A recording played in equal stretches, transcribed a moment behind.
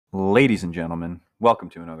Ladies and gentlemen, welcome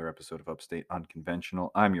to another episode of Upstate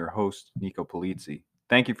Unconventional. I'm your host, Nico Polizzi.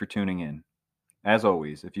 Thank you for tuning in. As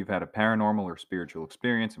always, if you've had a paranormal or spiritual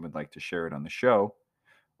experience and would like to share it on the show,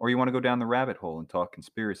 or you want to go down the rabbit hole and talk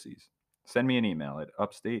conspiracies, send me an email at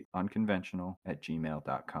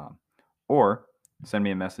upstateunconventional@gmail.com or send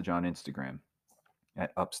me a message on Instagram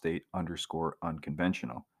at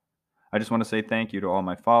upstate_unconventional. I just want to say thank you to all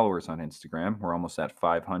my followers on Instagram. We're almost at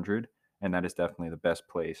 500, and that is definitely the best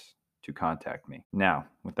place to contact me. Now,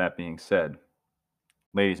 with that being said,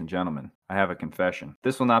 ladies and gentlemen, I have a confession.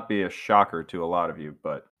 This will not be a shocker to a lot of you,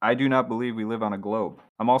 but I do not believe we live on a globe.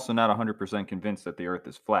 I'm also not 100% convinced that the earth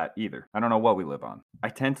is flat either. I don't know what we live on. I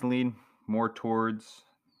tend to lean more towards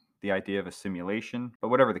the idea of a simulation, but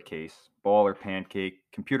whatever the case, ball or pancake,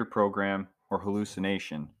 computer program, or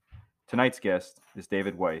hallucination, tonight's guest is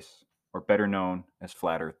David Weiss, or better known as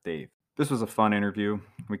Flat Earth Dave. This was a fun interview.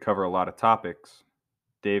 We cover a lot of topics.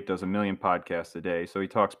 Dave does a million podcasts a day, so he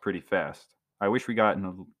talks pretty fast. I wish we got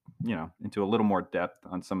into a little more depth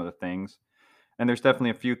on some of the things. And there's definitely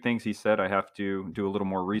a few things he said I have to do a little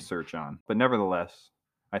more research on. But nevertheless,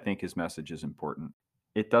 I think his message is important.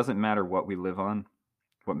 It doesn't matter what we live on.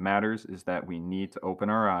 What matters is that we need to open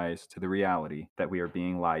our eyes to the reality that we are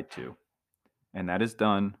being lied to. And that is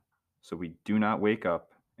done so we do not wake up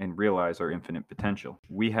and realize our infinite potential.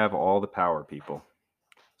 We have all the power, people.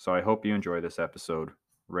 So I hope you enjoy this episode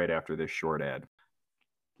right after this short ad.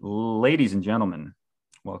 Ladies and gentlemen,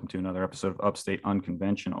 welcome to another episode of Upstate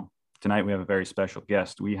Unconventional. Tonight we have a very special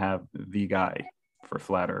guest. We have the guy for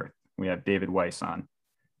Flat Earth. We have David Weiss on.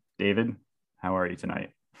 David, how are you tonight?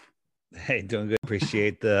 Hey, doing good.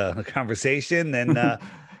 Appreciate the conversation. And,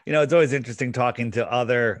 it's always interesting talking to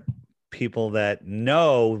other people that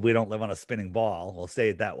know we don't live on a spinning ball. We'll say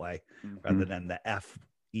it that way rather than the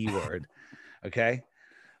F-E word. Okay.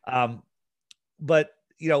 But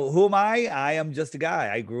who am I? I am just a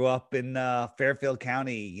guy. I grew up in Fairfield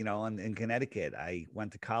County, in Connecticut. I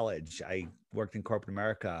went to college. I worked in corporate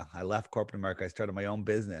America. I left corporate America. I started my own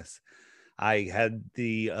business. I had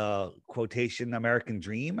the quotation American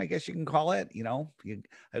dream, I guess you can call it.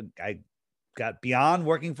 I got beyond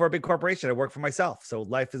working for a big corporation. I worked for myself. So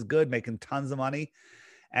life is good, making tons of money.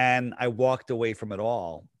 And I walked away from it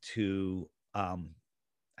all to, I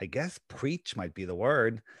guess, preach might be the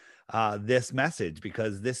word, this message,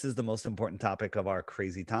 because this is the most important topic of our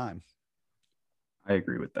crazy time. I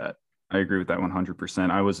agree with that.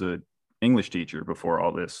 100%. I was an English teacher before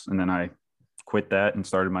all this, and then I quit that and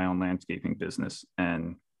started my own landscaping business.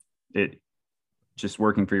 And it just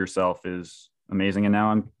working for yourself is amazing. And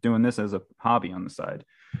now I'm doing this as a hobby on the side.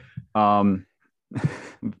 Let me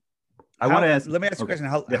ask you a question.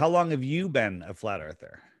 How long have you been a flat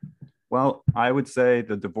earther? Well, I would say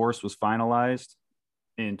the divorce was finalized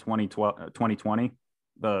in 2020.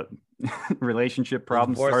 The relationship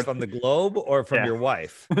problems started from the globe or from your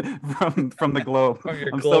wife? from the globe. From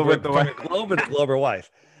your globe or the globe or wife?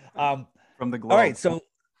 From the globe. All right. So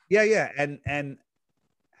yeah. And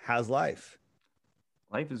how's life?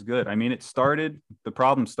 Life is good. I mean, the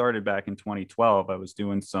problem started back in 2012. I was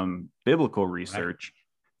doing some biblical research,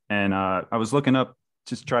 and I was looking up,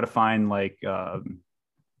 just try to find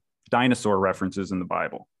dinosaur references in the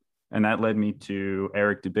Bible. And that led me to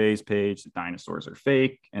Eric Dubay's page, that dinosaurs are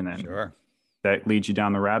fake. And then that leads you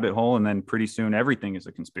down the rabbit hole. And then pretty soon everything is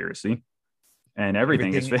a conspiracy and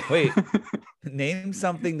everything is fake. Wait, name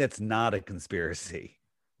something that's not a conspiracy.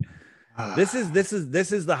 This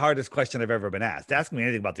is the hardest question I've ever been asked. Ask me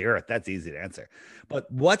anything about the earth. That's easy to answer. But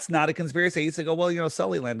what's not a conspiracy? I used to go, well,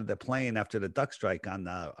 Sully landed the plane after the duck strike on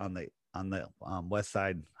the West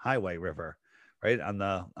Side Highway River, right? On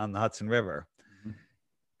the Hudson River. Mm-hmm.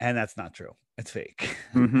 And that's not true. It's fake.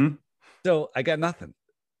 Mm-hmm. So I got nothing.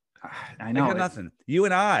 I know. I got nothing. You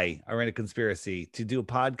and I are in a conspiracy to do a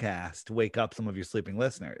podcast to wake up some of your sleeping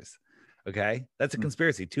listeners. Okay. That's a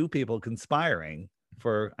conspiracy. Two people conspiring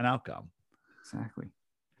for an outcome. Exactly.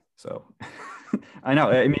 So I know.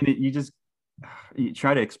 I mean, you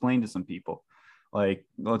try to explain to some people, like,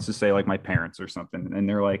 let's just say like my parents or something, and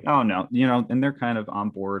they're like, oh no, and they're kind of on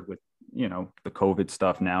board with, the COVID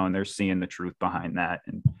stuff now, and they're seeing the truth behind that.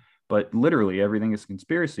 But literally everything is a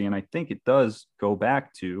conspiracy. And I think it does go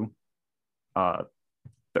back to the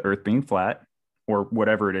earth being flat, or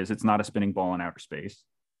whatever it is. It's not a spinning ball in outer space.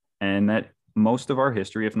 And that most of our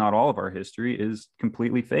history, if not all of our history, is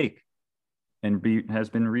completely fake and has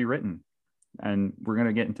been rewritten. And we're going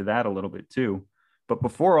to get into that a little bit too. But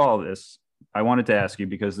before all this, I wanted to ask you,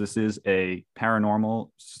 because this is a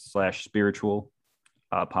paranormal/spiritual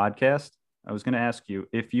podcast. I was going to ask you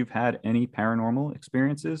if you've had any paranormal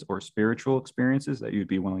experiences or spiritual experiences that you'd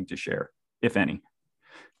be willing to share, if any.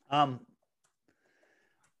 Um,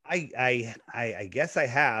 I guess I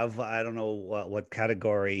have. I don't know what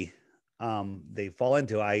category they fall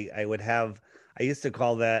into. I would have. I used to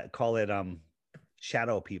call it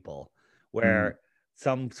shadow people, Mm, where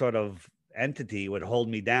some sort of entity would hold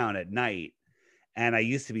me down at night, and I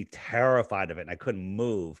used to be terrified of it, and I couldn't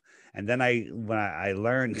move. And then I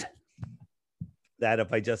learned that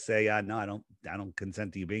if I just say no, I don't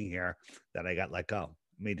consent to you being here, that I got let go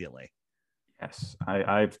immediately. yes,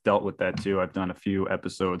 I've dealt with that too. I've done a few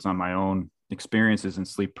episodes on my own experiences in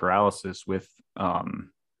sleep paralysis with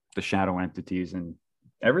the shadow entities, and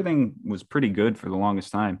everything was pretty good for the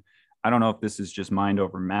longest time. I don't know if this is just mind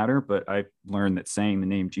over matter, but I learned that saying the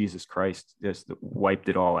name Jesus Christ just wiped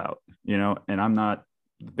it all out, you know. And I'm not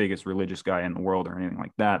the biggest religious guy in the world or anything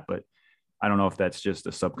like that, but I don't know if that's just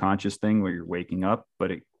a subconscious thing where you're waking up, but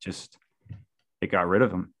it got rid of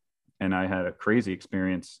them. And I had a crazy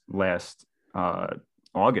experience last uh,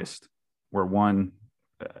 August where one.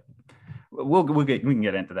 We can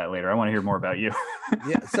get into that later. I want to hear more about you.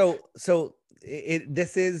 Yeah. So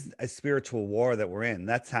this is a spiritual war that we're in.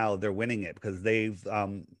 That's how they're winning it, because they've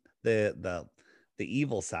the the the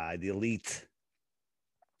evil side, the elite.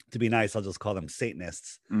 To be nice, I'll just call them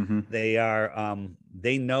Satanists. Mm-hmm. They are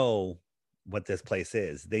they know what this place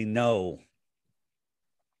is. They know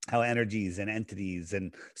how energies and entities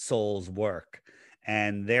and souls work.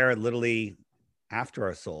 And they're literally after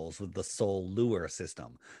our souls with the soul lure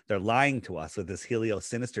system. They're lying to us with this Helio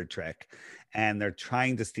Sinister trick, and they're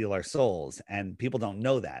trying to steal our souls. And people don't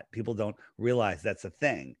know that. People don't realize that's a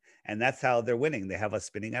thing. And that's how they're winning. They have us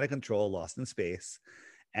spinning out of control, lost in space.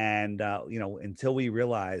 And, until we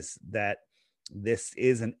realize that this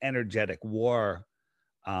is an energetic war,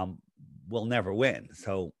 um, we'll never win.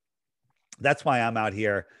 So that's why I'm out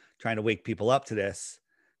here trying to wake people up to this,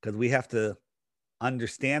 because we have to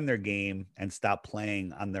understand their game and stop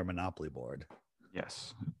playing on their monopoly board.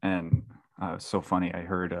 Yes. And it's so funny.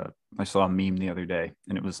 I saw a meme the other day,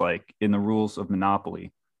 and it was like, in the rules of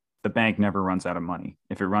Monopoly, the bank never runs out of money.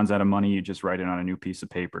 If it runs out of money, you just write it on a new piece of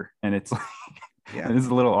paper. And it's like, Yeah. it is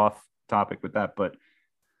a little off topic with that, but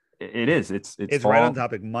it is. It's It's right on all,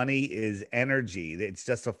 topic. Money is energy. It's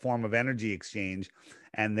just a form of energy exchange,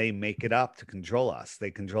 and they make it up to control us.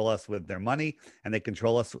 They control us with their money, and they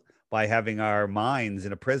control us by having our minds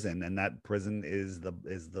in a prison, and that prison is the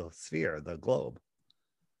sphere, the globe.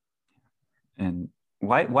 and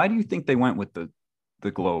why do you think they went with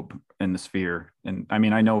the globe and the sphere? And I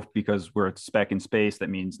mean, I know because we're a speck in space, that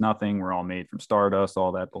means nothing. We're all made from stardust,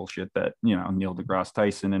 all that bullshit that, Neil deGrasse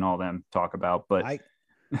Tyson and all them talk about. But I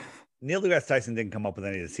Neil deGrasse Tyson didn't come up with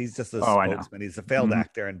any of this. He's just a oh, I know. spokesman. He's a failed Mm-hmm.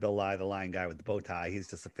 actor, and Bill Nye, the lying guy with the bow tie, he's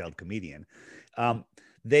just a failed comedian. Um,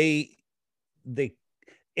 they they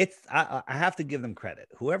I have to give them credit.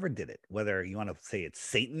 Whoever did it, whether you want to say it's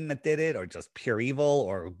Satan that did it or just pure evil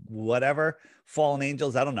or whatever, fallen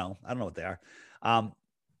angels, I don't know what they are. Um,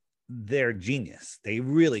 they're genius. They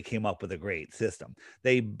really came up with a great system.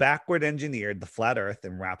 They backward engineered the flat earth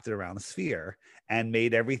and wrapped it around a sphere and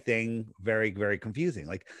made everything very, very confusing.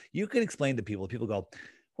 Like, you could explain to people go,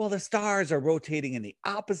 well, the stars are rotating in the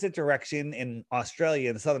opposite direction in Australia,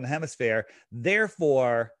 in the southern hemisphere.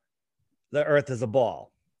 Therefore, the earth is a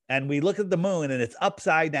ball. And we look at the moon and it's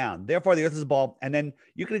upside down. Therefore, the earth is a ball. And then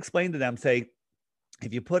you can explain to them, say,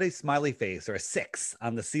 if you put a smiley face or a six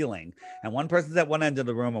on the ceiling, and one person's at one end of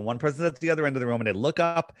the room and one person's at the other end of the room, and they look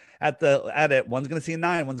up at it, one's going to see a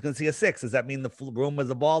nine, one's going to see a six. Does that mean the room is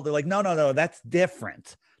a ball? They're like, no, that's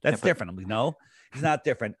different. Yeah, That's but different. I'm like, no, it's not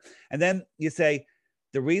different. And then you say,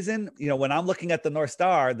 the reason, when I'm looking at the North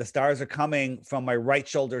Star, the stars are coming from my right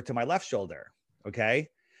shoulder to my left shoulder. Okay.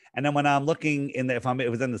 And then when I'm looking if it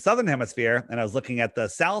was in the southern hemisphere and I was looking at the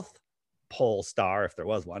South Pole star, if there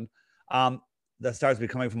was one, the stars be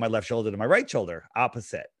coming from my left shoulder to my right shoulder,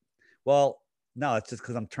 opposite. Well, no, it's just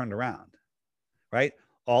because I'm turned around, right?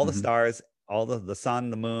 All the mhm. stars, all the sun,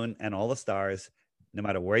 the moon, and all the stars, no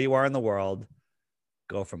matter where you are in the world,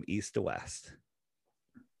 go from east to west.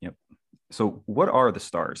 Yep. So what are the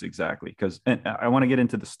stars exactly? Because I want to get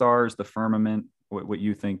into the stars, the firmament, what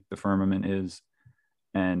you think the firmament is,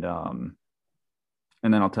 and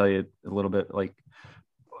and then I'll tell you a little bit, like,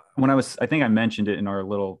 I think I mentioned it in our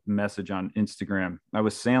little message on Instagram. I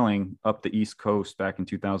was sailing up the East Coast back in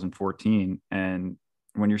 2014. And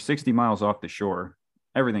when you're 60 miles off the shore,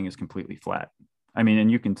 everything is completely flat. I mean,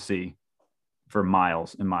 and you can see for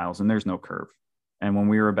miles and miles, and there's no curve. And when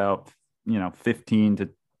we were about, 15 to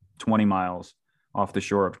 20 miles off the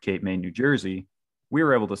shore of Cape May, New Jersey, we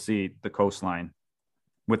were able to see the coastline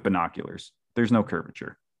with binoculars. There's no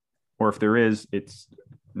curvature. Or if there is, it's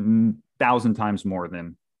 1,000 times more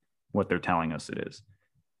than what they're telling us it is.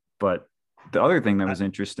 But the other thing that was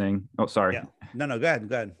interesting, oh, sorry. Yeah. No, go ahead.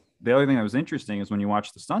 Go ahead. The other thing that was interesting is when you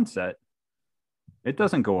watch the sunset, it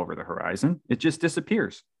doesn't go over the horizon. It just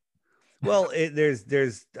disappears. Well,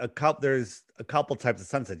 there's a couple types of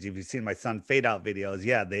sunsets. If you've seen my sun fade out videos,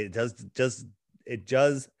 yeah, it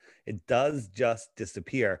does just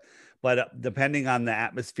disappear. But depending on the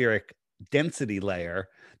atmospheric density layer,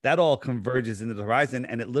 that all converges into the horizon,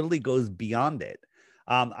 and it literally goes beyond it.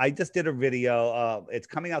 I just did a video. It's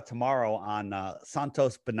coming out tomorrow on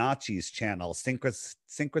Santos Bonacci's channel,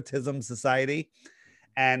 Syncretism Society.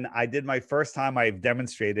 And I did my first time I've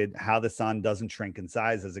demonstrated how the sun doesn't shrink in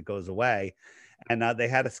size as it goes away. And they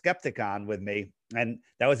had a skeptic on with me. And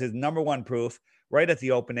that was his number one proof right at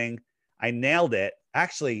the opening. I nailed it.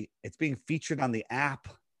 Actually, it's being featured on the app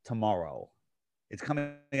tomorrow. It's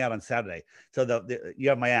coming out on Saturday. So you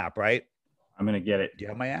have my app, right? I'm going to get it. Do you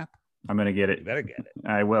have my app? I'm going to get it. You better get it.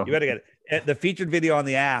 I will. You better get it. The featured video on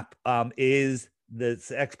the app is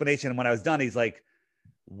this explanation. And when I was done, he's like,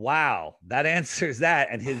 wow, that answers that.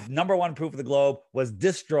 And his number one proof of the globe was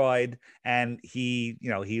destroyed. And he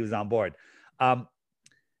was on board.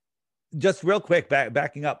 Just real quick,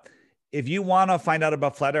 backing up. If you want to find out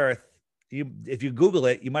about flat Earth, if you Google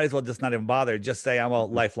it, you might as well just not even bother. Just say I'm a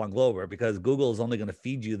lifelong glober, because Google is only going to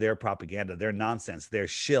feed you their propaganda, their nonsense, their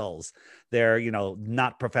shills. They're,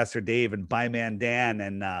 not Professor Dave and Byman Dan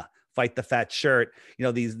and Fight the Fat Shirt.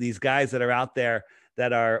 These guys that are out there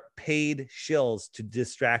that are paid shills to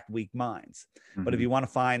distract weak minds. Mm-hmm. But if you want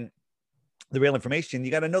to find the real information,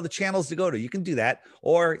 you got to know the channels to go to. You can do that,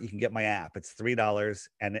 or you can get my app. It's $3,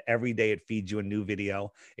 and every day it feeds you a new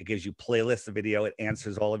video. It gives you playlists of video. It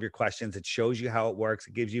answers all of your questions. It shows you how it works.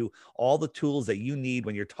 It gives you all the tools that you need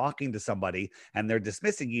when you're talking to somebody and they're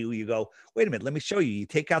dismissing you. You go, wait a minute, let me show you. You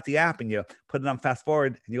take out the app and you put it on fast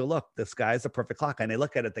forward, and you go, look, the sky is a perfect clock. And they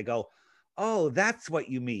look at it, they go, oh, that's what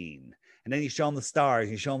you mean. And then you show them the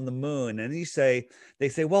stars, you show them the moon, and then they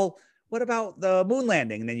say, well, what about the moon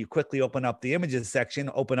landing? And then you quickly open up the images section,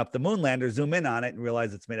 open up the moon lander, zoom in on it, and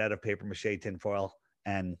realize it's made out of paper mache, tinfoil,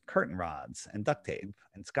 and curtain rods, and duct tape,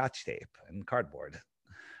 and scotch tape, and cardboard.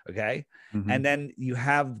 Okay. Mm-hmm. And then you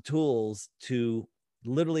have the tools to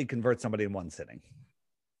literally convert somebody in one sitting.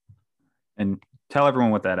 And tell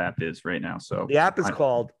everyone what that app is right now. So the app is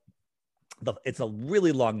called, it's a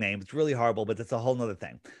really long name. It's really horrible, but it's a whole nother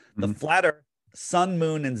thing. The mm-hmm. Flat Earth Sun,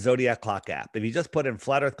 Moon, and Zodiac Clock app. If you just put in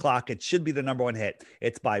Flat Earth Clock, it should be the number one hit.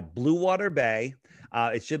 It's by Blue Water Bay.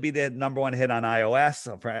 It should be the number one hit on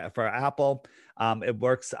iOS for Apple. It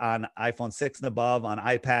works on iPhone 6 and above, on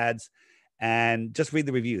iPads. And just read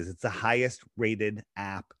the reviews. It's the highest rated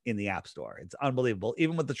app in the App Store. It's unbelievable.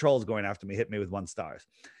 Even with the trolls going after me, hit me with 1 star.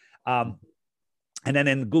 And then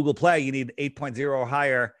in Google Play, you need 8.0 or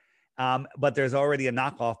higher. But there's already a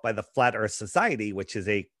knockoff by the Flat Earth Society, which is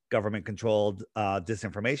a government-controlled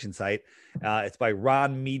disinformation site. It's by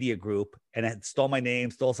Ron Media Group, and it stole my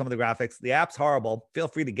name, stole some of the graphics. The app's horrible. Feel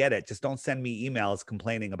free to get it. Just don't send me emails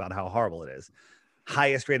complaining about how horrible it is.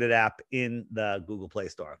 Highest rated app in the Google Play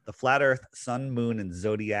Store. The Flat Earth, Sun, Moon, and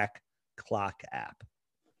Zodiac Clock app.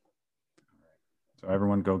 So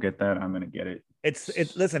everyone go get that. I'm going to get it. It's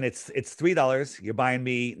 $3. You're buying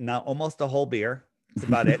me now almost a whole beer. That's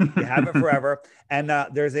about it. You have it forever. And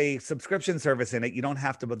there's a subscription service in it. You don't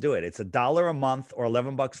have to do it. It's $1 a month or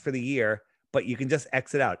 $11 for the year, but you can just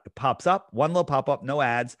exit out. It pops up, one little pop-up, no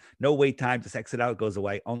ads, no wait time, just exit out, it goes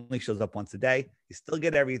away. Only shows up once a day. You still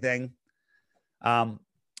get everything. And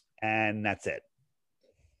that's it.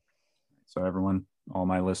 So everyone, all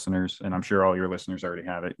my listeners, and I'm sure all your listeners already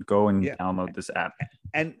have it, go and download this app.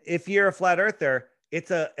 And if you're a flat earther,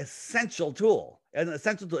 it's an essential tool.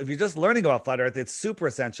 If you're just learning about flat Earth, it's super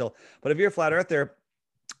essential. But if you're a flat earther,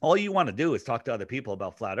 all you want to do is talk to other people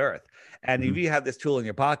about flat Earth. And if you have this tool in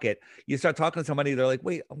your pocket, you start talking to somebody, they're like,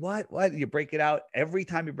 wait, what? You break it out. Every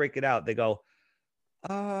time you break it out, they go,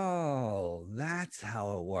 oh, that's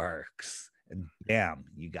how it works. And bam,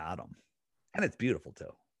 you got them. And it's beautiful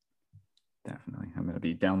too. Definitely. I'm going to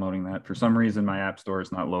be downloading that. For some reason, my app store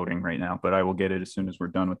is not loading right now, but I will get it as soon as we're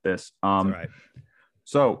done with this. All right.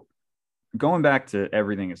 So going back to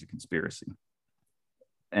everything as a conspiracy.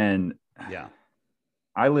 And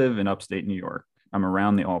I live in upstate New York. I'm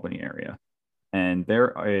around the Albany area, and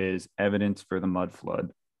there is evidence for the mud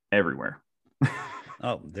flood everywhere.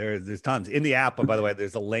 Oh, there's tons in the app. But by the way,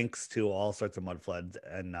 there's links to all sorts of mud floods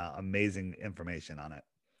and amazing information on it.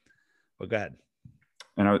 But go ahead.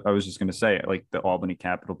 And I was just going to say, like, the Albany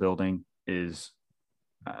Capitol building is,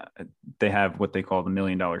 they have what they call the $1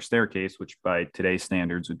 million staircase, which by today's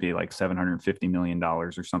standards would be like $750 million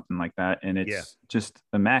or something like that. And it's just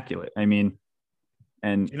immaculate. I mean,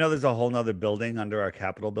 And You know, there's a whole nother building under our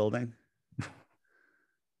Capitol building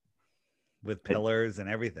with it, pillars and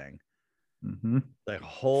everything. mhm. Like a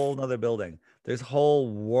whole nother building. There's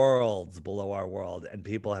whole worlds below our world, and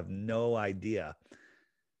people have no idea.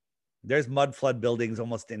 There's mud flood buildings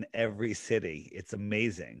almost in every city. It's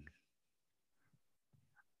amazing.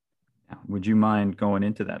 Would you mind going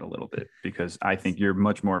into that a little bit? Because I think you're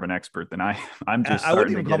much more of an expert than I am. I'm just I wouldn't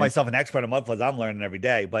starting to even call get into myself an expert on mud floods. I'm learning every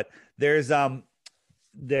day. But there's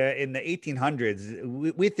there in the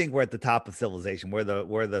 1800s, we think we're at the top of civilization. We're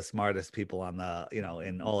the smartest people on the,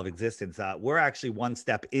 in all of existence. We're actually one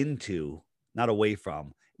step into, not away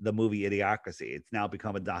from, the movie Idiocracy. It's now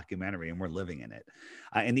become a documentary, and we're living in it.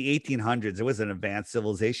 In the 1800s, there was an advanced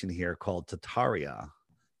civilization here called Tartaria,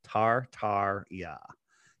 Tartaria,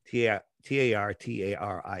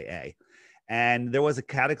 Tartaria, and there was a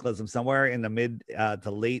cataclysm somewhere in the mid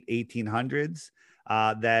to late 1800s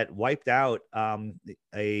that wiped out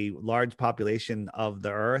a large population of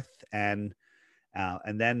the Earth, and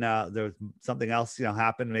then there was something else,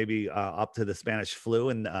 happened maybe up to the Spanish flu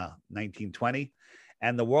in 1920,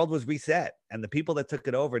 and the world was reset. And the people that took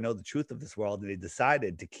it over know the truth of this world, and they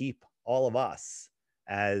decided to keep all of us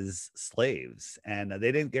as slaves. And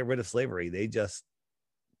they didn't get rid of slavery; they just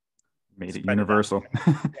made it spread it out. universal.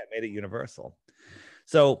 Yeah, made it universal.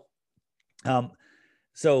 So, um,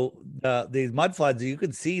 these mud floods, you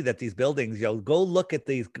can see that these buildings, go look at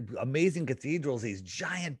these amazing cathedrals, these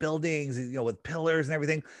giant buildings, with pillars and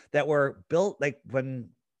everything that were built like when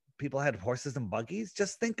people had horses and buggies.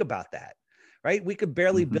 Just think about that, right? We could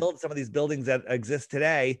barely Mhm. build some of these buildings that exist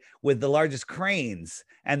today with the largest cranes.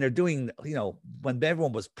 And they're doing, when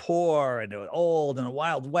everyone was poor and old and a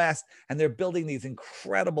Wild West, and they're building these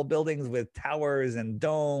incredible buildings with towers and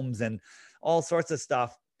domes and all sorts of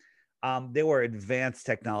stuff. They were advanced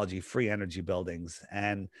technology, free energy buildings.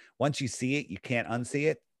 And once you see it, you can't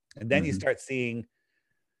unsee it. And then you Mhm. start seeing,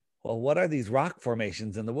 well, what are these rock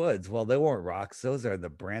formations in the woods? Well, they weren't rocks. Those are the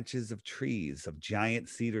branches of trees, of giant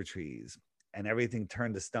cedar trees, and everything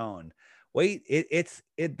turned to stone. Wait,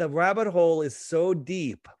 the rabbit hole is so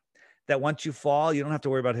deep that once you fall, you don't have to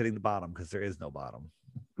worry about hitting the bottom, because there is no bottom.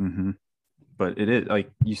 Mhm. But it is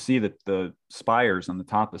like you see that the spires on the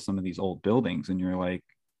top of some of these old buildings, and you're like,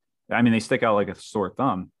 I mean, they stick out like a sore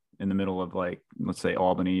thumb in the middle of, like, let's say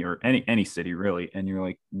Albany or any city really, and you're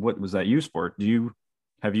like, what was that used for?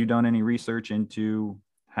 Have you done any research into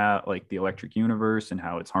how, like, the electric universe and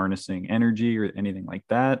how it's harnessing energy or anything like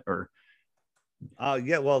that? Or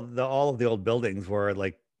Yeah, well, all of the old buildings were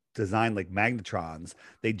like designed like magnetrons.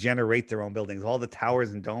 They generate their own buildings. All the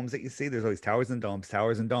towers and domes that you see, there's always towers and domes,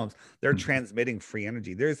 towers and domes. They're transmitting free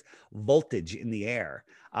energy. There's voltage in the air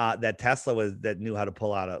that Tesla that knew how to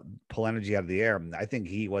pull energy out of the air. I think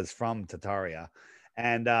he was from Tataria,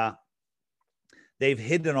 and they've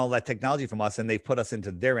hidden all that technology from us, and they've put us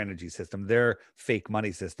into their energy system, their fake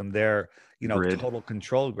money system, their grid. total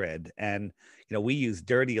control grid. And we use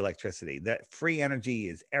dirty electricity. That free energy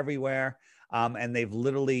is everywhere. And they've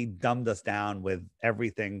literally dumbed us down with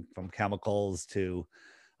everything from chemicals to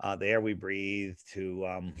the air we breathe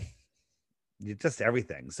to just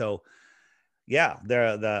everything. So yeah,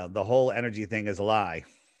 the whole energy thing is a lie.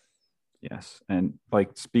 Yes. And,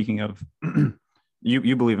 like, speaking of,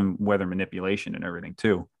 you believe in weather manipulation and everything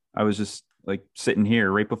too. I was just like sitting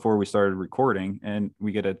here right before we started recording, and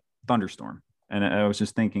we get a thunderstorm. And I was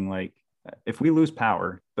just thinking, like, if we lose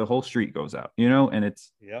power, the whole street goes out, and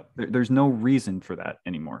Yep. there's no reason for that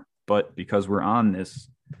anymore. But because we're on this,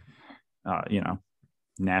 uh, you know,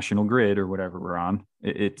 national grid or whatever we're on,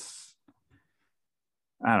 it's,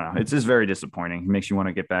 I don't know. It's just very disappointing. It makes you want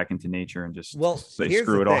to get back into nature and just Well, say here's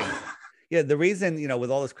screw the it all. thing. Yeah, the reason,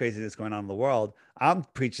 with all this craziness going on in the world, I'm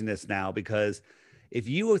preaching this now because if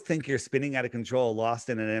you think you're spinning out of control, lost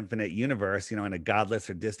in an infinite universe, in a godless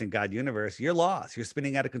or distant God universe, you're lost. You're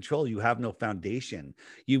spinning out of control. You have no foundation.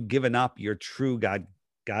 You've given up your true God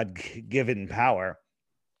given power.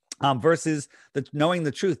 Versus knowing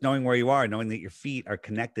the truth, knowing where you are, knowing that your feet are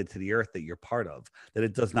connected to the earth that you're part of, that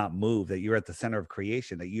it does not move, that you're at the center of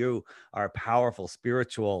creation, that you are a powerful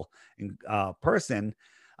spiritual person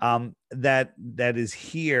that is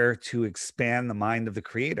here to expand the mind of the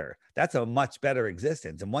creator. That's a much better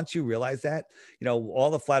existence. And once you realize that,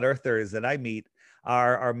 all the flat earthers that I meet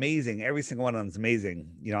are amazing. Every single one of them is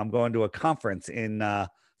amazing. I'm going to a conference in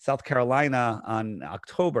South Carolina on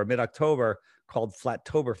mid-October, called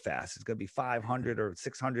Flattoberfest. It's going to be 500 or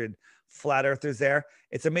 600 flat earthers there.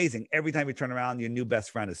 It's amazing. Every time you turn around, your new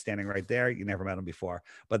best friend is standing right there. You never met him before,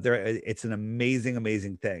 but it's an amazing,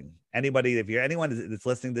 amazing thing. Anyone that's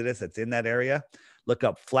listening to this that's in that area, Look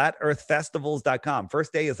up flatearthfestivals.com.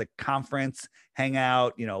 First day is a conference,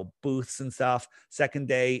 hangout, booths and stuff. Second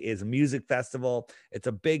day is a music festival. It's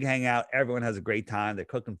a big hangout. Everyone has a great time. They're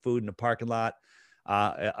cooking food in the parking lot.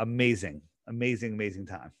 Amazing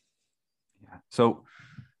time. Yeah. So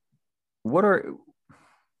where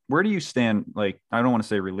do you stand? Like, I don't want to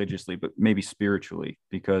say religiously, but maybe spiritually,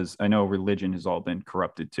 because I know religion has all been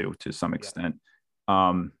corrupted too, to some extent.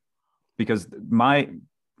 Because my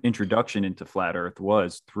introduction into flat earth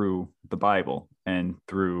was through the Bible and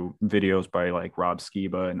through videos by like Rob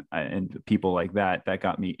Skiba and people like that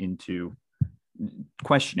got me into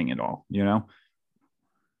questioning it all,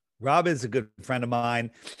 Rob is a good friend of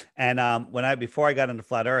mine, and before I got into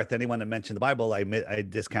flat Earth, anyone that mentioned the Bible, I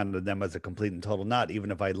discounted them as a complete and total nut,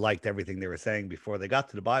 even if I liked everything they were saying before they got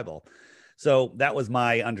to the Bible. So that was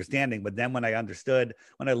my understanding. But then when I understood,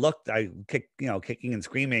 when I looked, kicking and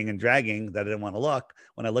screaming and dragging that I didn't want to look.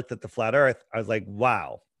 When I looked at the flat Earth, I was like,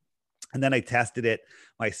 wow. And then I tested it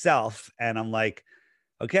myself, and I'm like,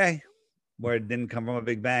 okay, where it didn't come from a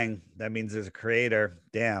big bang, that means there's a creator.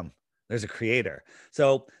 Damn. There's a creator.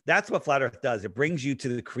 So that's what flat earth does. It brings you to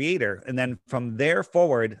the creator. And then from there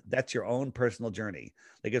forward, that's your own personal journey.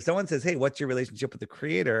 Like if someone says, hey, what's your relationship with the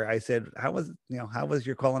creator? I said, how was your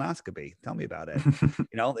colonoscopy? Tell me about it.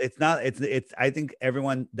 I think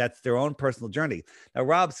everyone, that's their own personal journey. Now,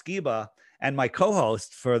 Rob Skiba and my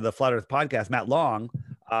co-host for the Flat Earth podcast, Matt Long,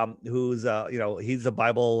 who's he's a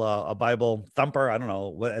Bible thumper. I don't know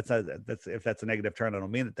what if that's a negative term. I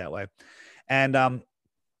don't mean it that way. And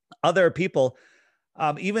other people,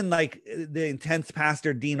 even like the intense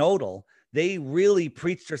pastor Dean Odell, they really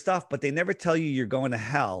preach their stuff, but they never tell you you're going to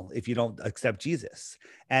hell if you don't accept Jesus.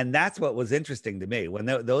 And that's what was interesting to me when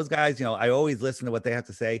those guys, I always listen to what they have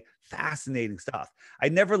to say. Fascinating stuff. I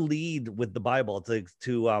never lead with the Bible to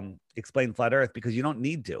explain flat earth, because you don't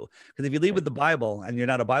need to. Because if you lead with the Bible and you're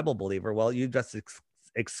not a Bible believer, well, you just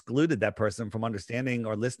excluded that person from understanding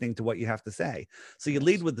or listening to what you have to say. So you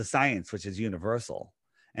lead with the science, which is universal.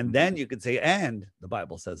 And then you could say, and the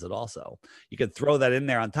Bible says it also. You could throw that in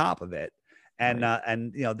there on top of it. And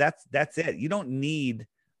that's it. You don't need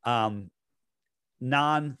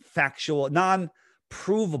non-factual,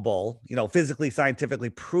 non-provable, physically, scientifically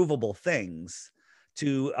provable things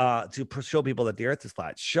to show people that the earth is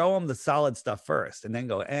flat. Show them the solid stuff first, and then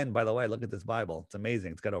go, and by the way, look at this Bible. It's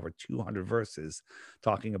amazing. It's got over 200 verses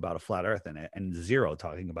talking about a flat earth in it and 0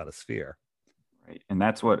 talking about a sphere. Right. And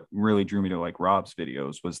that's what really drew me to like Rob's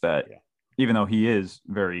videos, was that even though he is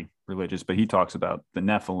very religious, but he talks about the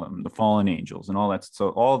Nephilim, the fallen angels, and all that. So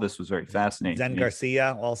all this was very fascinating. Zen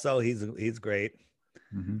Garcia also, he's great.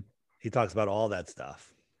 Mm-hmm. He talks about all that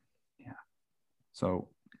stuff. Yeah. So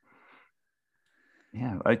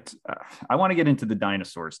yeah, I want to get into the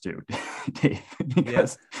dinosaurs too, Dave.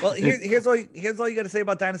 Because well, here's all you got to say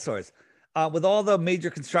about dinosaurs. With all the major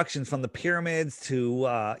constructions, from the pyramids to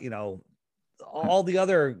all the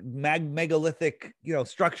other megalithic,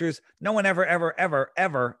 structures, no one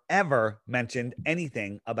ever mentioned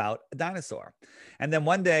anything about a dinosaur. And then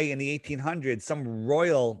one day in the 1800s, some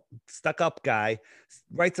royal stuck-up guy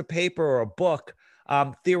writes a paper or a book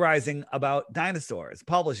theorizing about dinosaurs,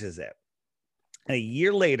 publishes it. And a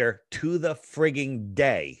year later, to the frigging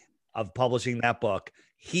day of publishing that book,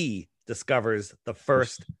 he discovers the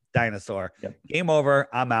first dinosaur. Yep. Game over.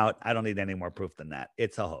 I'm out. I don't need any more proof than that.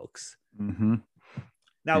 It's a hoax. Mm-hmm.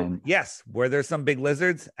 Now, yes, were there some big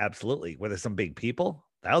lizards? Absolutely. Were there some big people?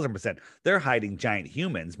 1,000%. They're hiding giant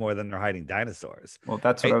humans more than they're hiding dinosaurs. Well,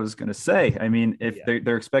 that's what I was going to say. I mean, if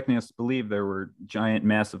they're expecting us to believe there were giant,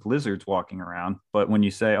 massive lizards walking around, but when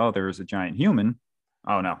you say, oh, there was a giant human,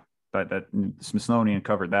 oh no, that Smithsonian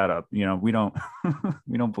covered that up. We don't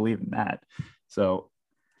we don't believe in that. So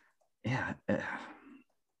yeah,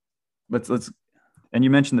 let's. And you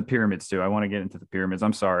mentioned the pyramids too. I want to get into the pyramids.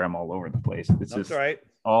 I'm sorry, I'm all over the place. It's just right.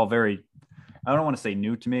 All very, I don't want to say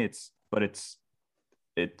new to me.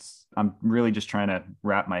 I'm really just trying to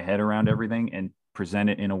wrap my head around everything and present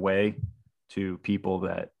it in a way to people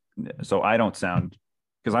so I don't sound,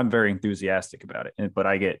 because I'm very enthusiastic about it, but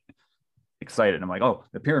I get excited. I'm like, oh,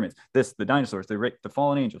 the pyramids, the dinosaurs, the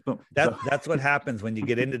fallen angels, boom. That's what happens when you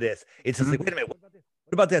get into this. It's just like, wait a minute, what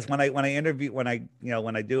about this? When I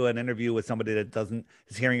do an interview with somebody that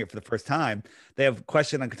is hearing it for the first time, they have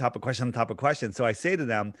question on top of question on top of question. So I say to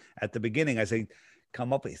them at the beginning, I say,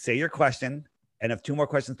 come up, say your question. And if 2 more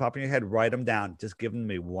questions pop in your head, write them down. Just give them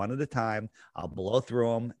me one at a time. I'll blow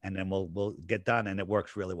through them, and then we'll get done. And it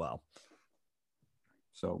works really well.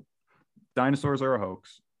 So dinosaurs are a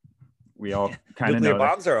hoax. We all kind of know nuclear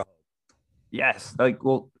bombs are a hoax. Yes, like,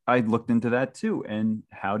 well, I looked into that too. And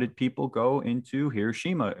how did people go into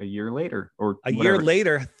Hiroshima a year later or A year whatever?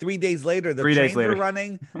 later, 3 days later, the 3 days trains were later.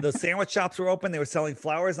 running, the sandwich shops were open, they were selling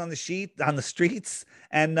flowers on the streets,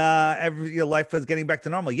 and your life was getting back to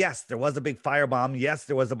normal. Yes, there was a big firebomb. Yes,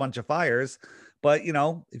 there was a bunch of fires, but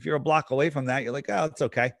if you're a block away from that, you're like, oh, it's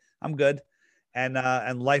okay, I'm good.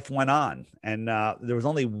 And life went on. And there was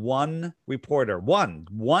only one reporter,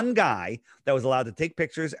 one guy that was allowed to take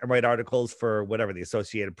pictures and write articles for whatever the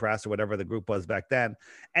Associated Press or whatever the group was back then.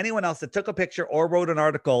 Anyone else that took a picture or wrote an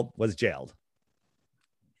article was jailed.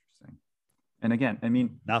 Interesting. And again, I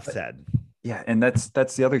mean, Enough said. yeah, and that's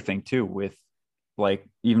the other thing too with like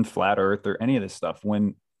even flat earth or any of this stuff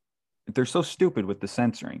when they're so stupid with the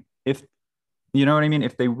censoring. If you know what I mean,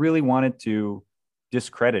 if they really wanted to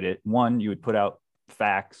discredit it, one, you would put out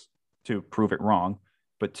facts to prove it wrong,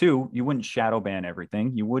 but two, you wouldn't shadow ban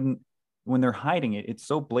everything. You wouldn't when they're hiding it, it's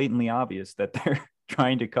so blatantly obvious that they're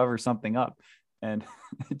trying to cover something up. And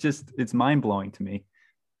it's mind-blowing to me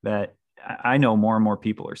that I know more and more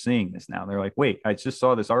people are seeing this now. They're like, wait, I just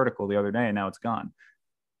saw this article the other day and now it's gone.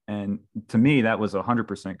 And to me, that was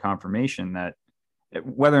 100% confirmation that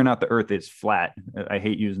whether or not the earth is flat, I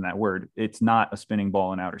hate using that word, it's not a spinning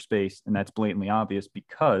ball in outer space. And that's blatantly obvious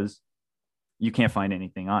because you can't find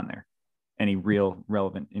anything on there, any real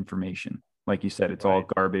relevant information. Like you said, it's all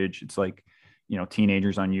garbage. It's like,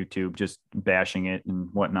 teenagers on YouTube just bashing it and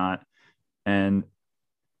whatnot. And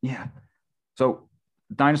yeah. So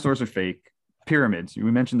dinosaurs are fake. Pyramids.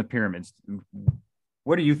 We mentioned the pyramids.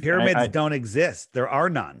 What do you think? Pyramids don't exist. There are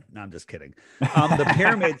none. No, I'm just kidding. The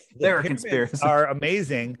pyramids, They're a conspiracy. are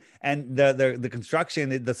amazing. And the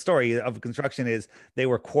construction, the story of construction is they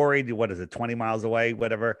were quarried, what is it, 20 miles away,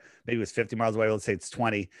 whatever. Maybe it was 50 miles away. Let's say it's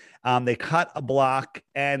 20. They cut a block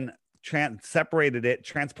and separated it,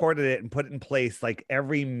 transported it, and put it in place like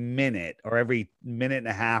every minute or every minute and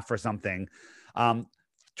a half or something,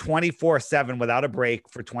 24/7 without a break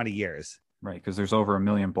for 20 years. Right, because there's over 1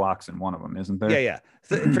 million blocks in one of them, isn't there? Yeah.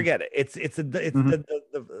 So forget it.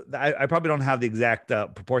 I probably don't have the exact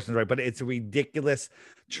proportions right, but it's a ridiculous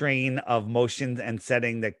train of motions and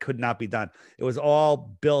setting that could not be done. It was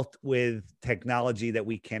all built with technology that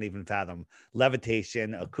we can't even fathom.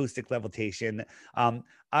 Levitation, acoustic levitation.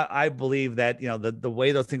 I believe that the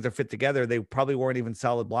way those things are fit together, they probably weren't even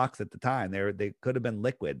solid blocks at the time. They could have been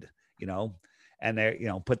liquid, and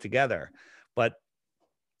they're put together, but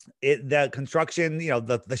the construction,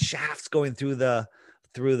 the shafts going through the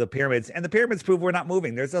pyramids, and the pyramids prove we're not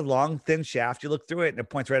moving. There's a long, thin shaft. You look through it and it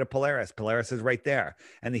points right at Polaris. Polaris is right there.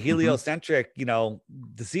 And the heliocentric,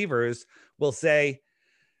 deceivers will say,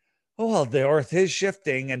 oh, well, the earth is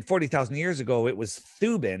shifting. And 40,000 years ago, it was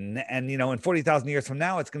Thuban. And, in 40,000 years from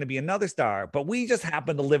now, it's going to be another star. But we just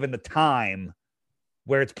happen to live in the time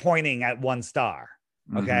where it's pointing at one star.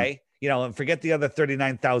 Okay. And forget the other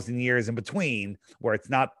 39,000 years in between where it's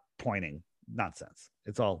not pointing. Nonsense.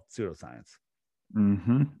 It's all pseudoscience.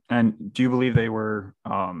 And do you believe they were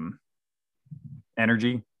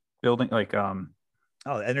energy building, like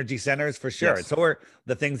energy centers for sure? Yes. So are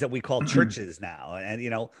the things that we call churches now, and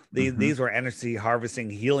these were energy harvesting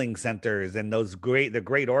healing centers, and the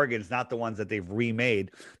great organs, not the ones that they've remade,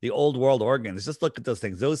 the old world organs. Just look at those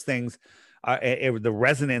things. Those things. The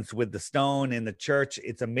resonance with the stone in the church,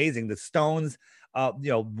 it's amazing. The stones,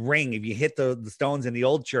 ring. If you hit the stones in the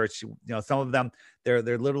old church, some of them, they're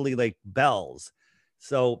literally like bells.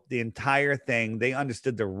 So the entire thing, they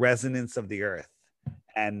understood the resonance of the earth.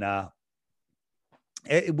 And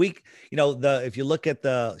if you look at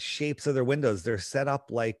the shapes of their windows, they're set up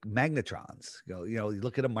like magnetrons. You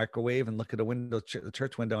look at a microwave and look at a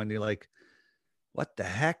church window, and you're like, what the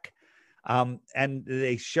heck? And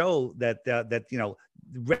they show that I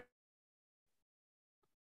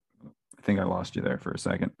think I lost you there for a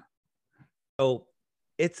second. So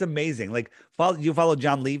it's amazing. Like, you follow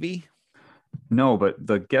John Levy? No, but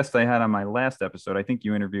the guest I had on my last episode, I think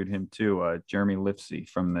you interviewed him too, Jeremy Lipsy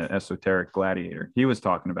from the Esoteric Gladiator. He was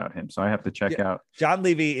talking about him, so I have to check out. John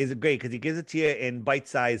Levy is great because he gives it to you in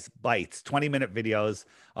bite-sized bites, 20-minute videos,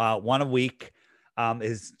 one a week.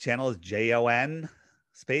 His channel is JON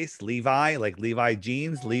space Levi, like Levi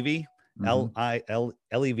jeans, Levy,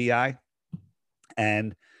 Levi,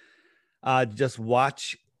 and just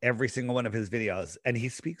watch every single one of his videos. And he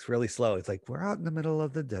speaks really slow. It's like, we're out in the middle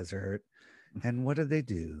of the desert, and what did they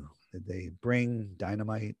do? Did they bring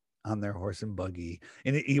dynamite? on their horse and buggy.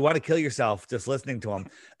 And you want to kill yourself just listening to him.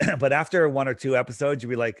 But after 1 or 2 episodes, you'd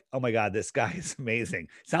be like, oh my God, this guy is amazing.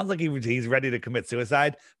 Sounds like he's ready to commit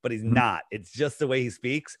suicide, but he's Mhm. not. It's just the way he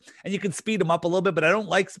speaks. And you can speed him up a little bit, but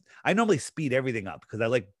I normally speed everything up because I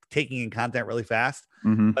like taking in content really fast.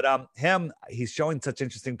 Mhm. But he's showing such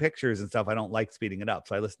interesting pictures and stuff. I don't like speeding it up.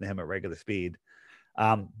 So I listen to him at regular speed.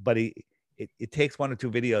 But it takes 1 or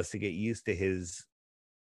 2 videos to get used to his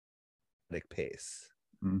pace.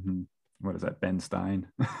 Mhm. What is that, Ben Stein?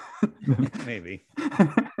 Maybe.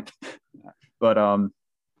 But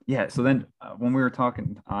yeah, so then when we were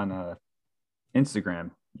talking on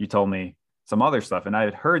Instagram, you told me some other stuff, and I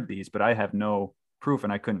had heard these, but I have no proof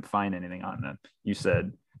and I couldn't find anything on them. You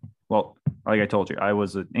said, well, like I told you, I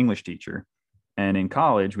was an English teacher, and in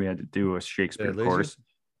college we had to do a Shakespeare course.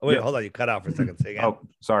 Oh, wait, Yeah. hold on. You cut out for a second. Say again. Oh,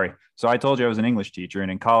 sorry. So I told you I was an English teacher,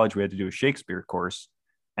 and in college we had to do a Shakespeare course.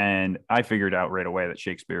 And I figured out right away that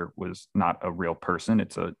Shakespeare was not a real person.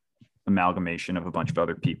 It's a amalgamation of a bunch of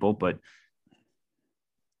other people. But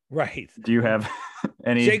right. do you have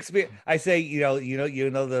any Shakespeare? I say, you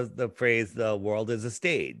know the phrase, the world is a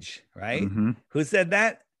stage, right? Mm-hmm. Who said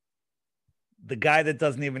that? The guy that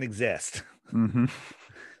doesn't even exist. Mm-hmm.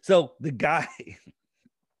 So the guy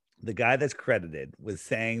that's credited with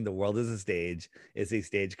saying the world is a stage is a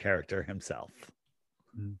stage character himself.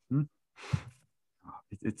 Mm-hmm.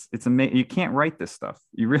 It's amazing. You can't write this stuff.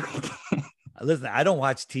 You really can't. Listen, I don't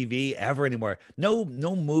watch TV ever anymore. No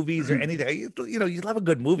movies or anything. You love a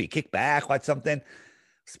good movie. Kick back, watch something.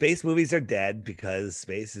 Space movies are dead because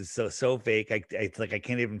space is so fake. It's like I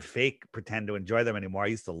can't even fake pretend to enjoy them anymore. I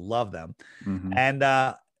used to love them. Mm-hmm.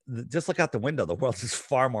 And just look out the window. The world is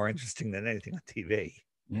far more interesting than anything on TV.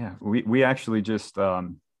 Yeah, we actually just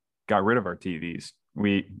got rid of our TVs.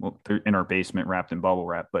 They're in our basement, wrapped in bubble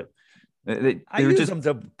wrap, but I use them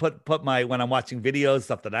to put my, when I'm watching videos,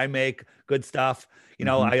 stuff that I make, good stuff.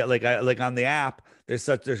 I like on the app. There's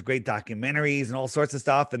great documentaries and all sorts of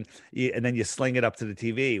stuff, and then you sling it up to the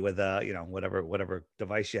TV with whatever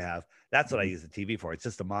device you have. That's what I use the TV for. It's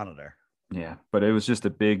just a monitor. Yeah, but it was just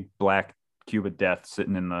a big black cube of death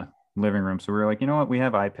sitting in the living room. So we were like, you know what? We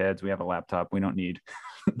have iPads, we have a laptop. We don't need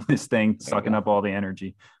this thing sucking up all the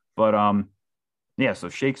energy. But yeah. So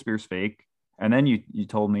Shakespeare's fake, and then you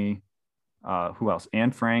told me. Who else? Anne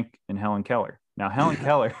Frank and Helen Keller. Now, Helen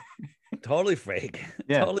Keller. Totally fake.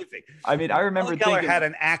 Yeah. Totally fake. I mean, I remember Helen Keller had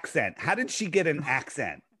an accent. How did she get an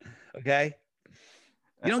accent? Okay.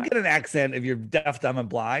 You don't get an accent if you're deaf, dumb, and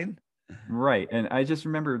blind. Right. And I just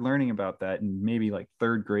remember learning about that in maybe like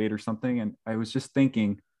 3rd grade or something. And I was just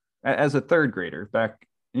thinking, as a 3rd grader back,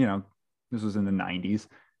 this was in the 90s,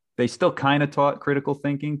 they still kind of taught critical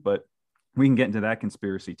thinking, but we can get into that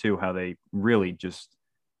conspiracy too, how they really just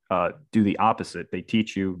do the opposite. They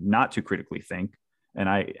teach you not to critically think. And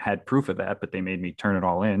I had proof of that, but they made me turn it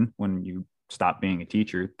all in. When you stop being a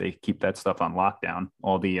teacher, they keep that stuff on lockdown.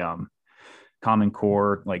 All the Common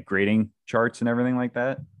Core, like grading charts and everything like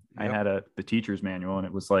that. Yep. I had the teacher's manual, and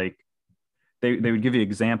it was like, they would give you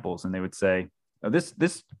examples, and they would say, this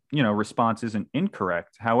response isn't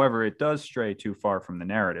incorrect. However, it does stray too far from the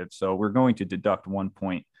narrative. So we're going to deduct 1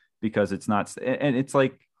 point because it's not, and it's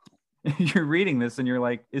like, you're reading this and you're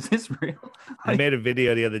like, is this real? I made a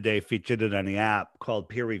video the other day, featured it on the app, called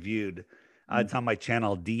Peer Reviewed. It's on my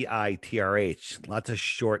channel, DITRH. Lots of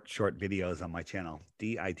short videos on my channel,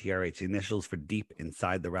 DITRH, initials for Deep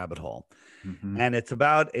Inside the Rabbit Hole. Mm-hmm. And it's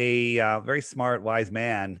about a very smart, wise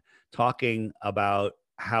man talking about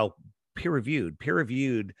how peer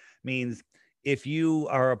reviewed means, if you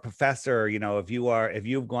are a professor, if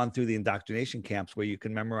you've gone through the indoctrination camps where you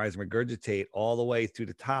can memorize and regurgitate all the way through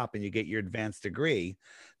the top and you get your advanced degree,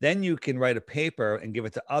 then you can write a paper and give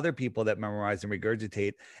it to other people that memorize and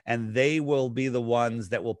regurgitate, and they will be the ones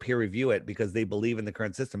that will peer review it because they believe in the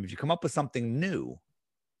current system. If you come up with something new,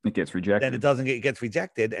 it gets rejected. Then it gets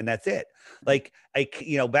rejected, and that's it. Like,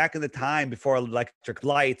 back in the time before electric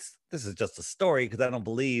lights, this is just a story because I don't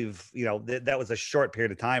believe, that was a short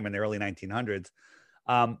period of time in the early 1900s.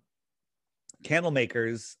 Candle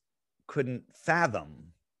makers couldn't fathom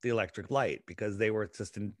the electric light because they were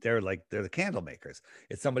they're the candle makers.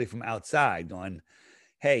 It's somebody from outside going,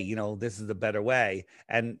 hey, this is a better way.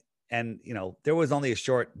 And there was only a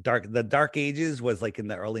the dark ages was like in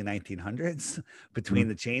the early 1900s between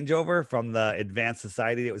the changeover from the advanced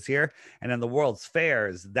society that was here. And then the World's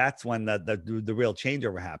Fairs, that's when the real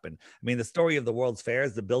changeover happened. I mean, the story of the World's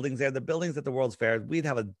Fairs, the buildings at the World's Fairs, we'd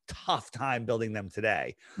have a tough time building them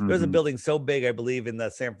today. Mm-hmm. There's a building so big, I believe, in the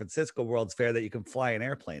San Francisco World's Fair that you can fly an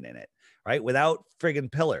airplane in it, right? Without friggin'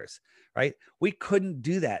 pillars, right? We couldn't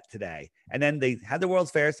do that today. And then they had the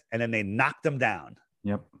World's Fairs and then they knocked them down.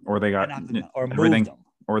 Yep. Or they and got knocked them down, or moved everything, them.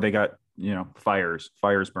 or they got, fires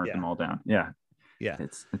burnt Yeah, them all down. Yeah. yeah.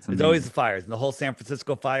 It's It's always the amazing. fires. And the whole San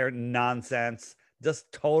Francisco fire nonsense,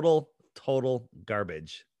 just total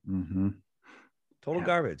garbage. Hmm. Total Yeah.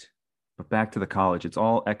 garbage. But back to the college, it's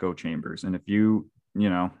all echo chambers. And if you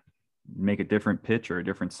know, make a different pitch or a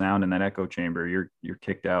different sound in that echo chamber, you're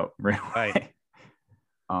kicked out right Right.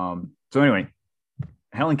 away. So anyway,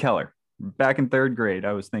 Helen Keller, back in third grade,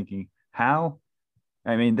 I was thinking, how?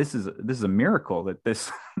 I mean, this is a miracle that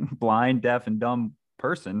this blind, deaf, and dumb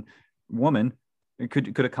woman,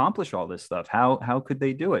 could accomplish all this stuff. How could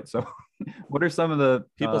they do it? So, what are some of the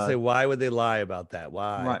People say, why would they lie about that?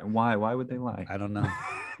 Why? why would they lie? I don't know.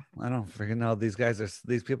 I don't freaking know. These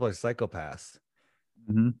people are psychopaths.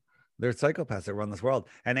 Mm-hmm. They're psychopaths that run this world.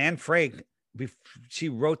 And Anne Frank, she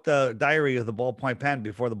wrote the diary of the ballpoint pen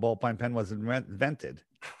before the ballpoint pen was invented.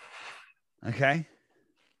 Okay.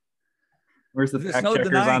 Where's the There's fact no checkers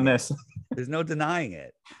on denying it. this? There's no denying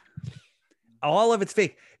it. All of it's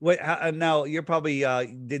fake. Wait, now you're probably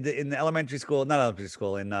in elementary school, not elementary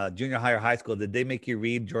school, in junior high or high school, did they make you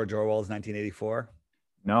read George Orwell's 1984?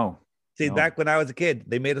 No, See, no. back when I was a kid,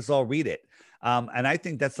 they made us all read it. And I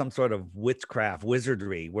think that's some sort of witchcraft,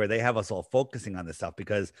 wizardry, where they have us all focusing on this stuff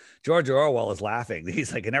because George Orwell is laughing.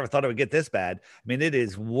 He's like, I never thought it would get this bad. I mean, it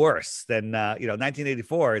is worse than,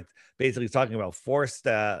 1984. It's basically talking about forced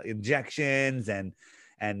injections and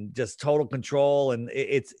just total control. And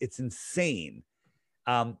it's insane.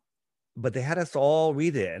 But they had us all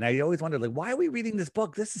read it. And I always wondered, like, why are we reading this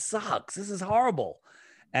book? This sucks. This is horrible.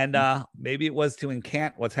 And maybe it was to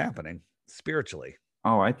incant what's happening spiritually.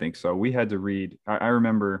 Oh, I think so. We had to read. I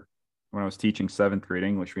remember when I was teaching seventh grade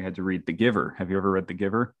English, we had to read The Giver. Have you ever read The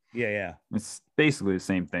Giver? Yeah, yeah. It's basically the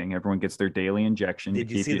same thing. Everyone gets their daily injection. Did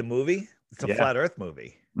you see the movie? It's a flat Earth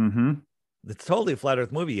movie. Mm-hmm. It's totally a flat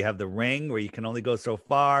Earth movie. You have the ring where you can only go so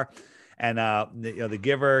far, and the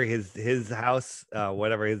Giver, his house,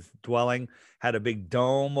 whatever his dwelling, had a big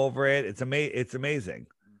dome over it. It's amazing.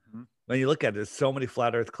 Mm-hmm. When you look at it, there's so many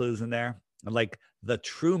flat Earth clues in there. Like the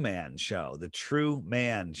True Man Show.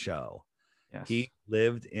 Yes. He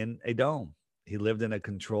lived in a dome. He lived in a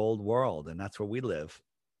controlled world, and that's where we live.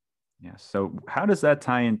 Yes. So how does that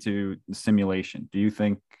tie into simulation? Do you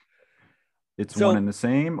think it's one and the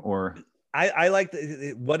same, or? I like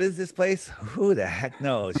what is this place? Who the heck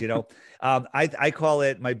knows? I call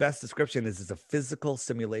it, my best description is it's a physical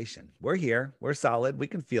simulation. We're here, we're solid, we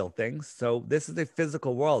can feel things. So this is a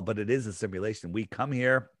physical world, but it is a simulation. We come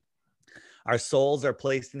here, our souls are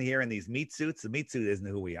placed in here in these meat suits. The meat suit isn't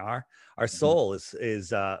who we are. Our soul is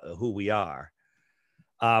who we are.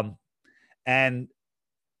 And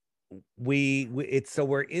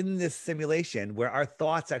we're in this simulation where our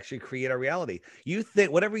thoughts actually create our reality. You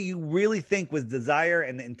think whatever you really think with desire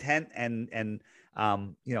and intent and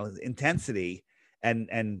intensity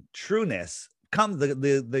and trueness,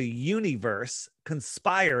 the universe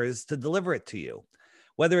conspires to deliver it to you,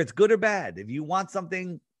 whether it's good or bad. If you want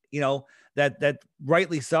something, that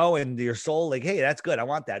rightly so, and your soul, like, hey, that's good, I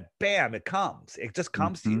want that, bam, it just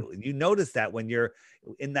comes to you. And you notice that when you're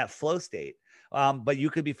in that flow state. But you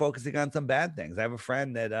could be focusing on some bad things. I have a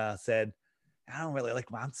friend that said, I don't really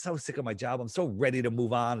I'm so sick of my job. I'm so ready to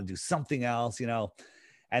move on and do something else,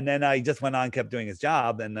 And then he just went on, kept doing his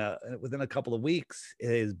job. And within a couple of weeks,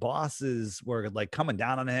 his bosses were like coming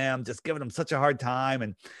down on him, just giving him such a hard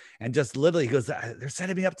time. And just literally he goes, they're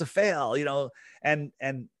setting me up to fail, and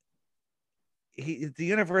the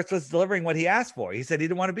universe was delivering what he asked for. He said he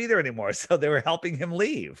didn't want to be there anymore. So they were helping him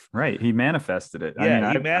leave. Right. He manifested it.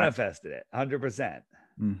 Yeah, he manifested it 100%.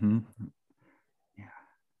 Mm-hmm.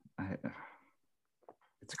 Yeah.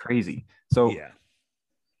 It's crazy. So yeah.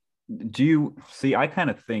 Do you see, I kind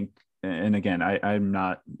of think, and again, I'm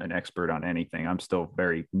not an expert on anything. I'm still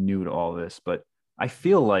very new to all this, but I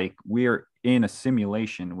feel like we're in a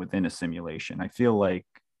simulation within a simulation. I feel like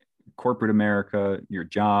corporate America, your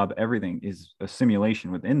job, everything is a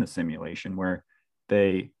simulation within the simulation where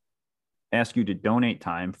they ask you to donate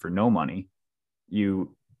time for no money.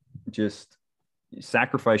 You just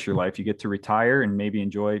sacrifice your life. You get to retire and maybe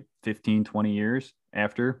enjoy 15, 20 years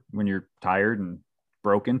after when you're tired and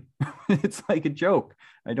broken. It's like a joke.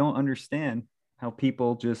 I don't understand how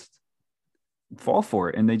people just fall for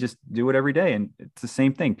it and they just do it every day. And it's the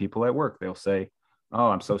same thing. People at work, they'll say, oh,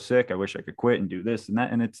 I'm so sick, I wish I could quit and do this and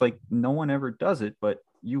that. And it's like, no one ever does it, but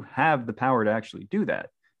you have the power to actually do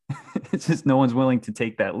that. It's just no one's willing to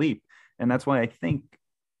take that leap. And that's why I think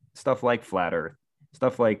stuff like flat earth,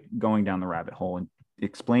 stuff like going down the rabbit hole and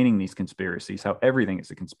explaining these conspiracies, how everything is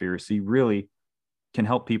a conspiracy, really can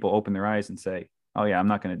help people open their eyes and say, oh yeah, I'm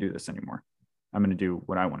not going to do this anymore. I'm going to do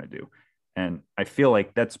what I want to do. And I feel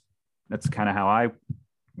like that's kind of how I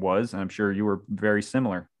was, and I'm sure you were very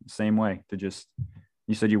similar, same way. To just,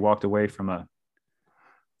 you said you walked away from a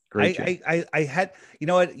great job. I had, you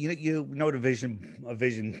know what, you know what a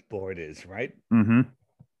vision board is, right? Mm-hmm.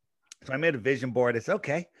 So I made a vision board. I said,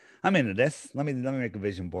 okay, I'm into this. Let me make a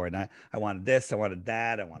vision board. And I wanted this, I wanted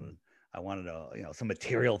that, I wanted some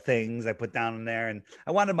material things I put down in there, and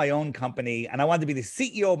I wanted my own company, and I wanted to be the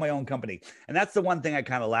CEO of my own company. And that's the one thing I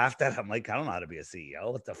kind of laughed at. I'm like, I don't know how to be a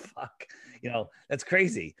CEO. What the fuck? That's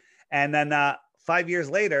crazy. And then 5 years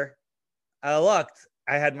later, I looked.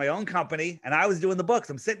 I had my own company, and I was doing the books.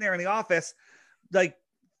 I'm sitting there in the office, like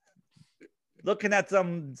looking at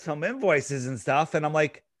some invoices and stuff, and I'm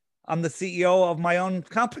like, I'm the CEO of my own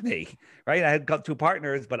company, right? I had got two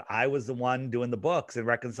partners, but I was the one doing the books and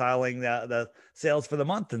reconciling the sales for the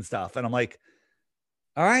month and stuff. And I'm like,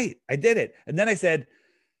 all right, I did it. And then I said,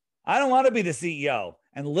 I don't want to be the CEO.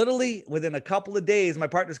 And literally within a couple of days, my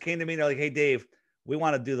partners came to me and they're like, hey, Dave, we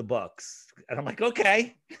want to do the books. And I'm like,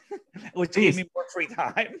 okay, which gave me more free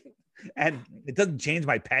time. And it doesn't change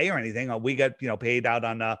my pay or anything. We get, paid out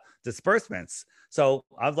on disbursements. So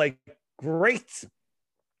I was like, great.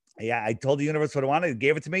 Yeah, I told the universe what I wanted,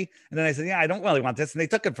 gave it to me. And then I said, yeah, I don't really want this. And they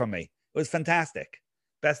took it from me. It was fantastic.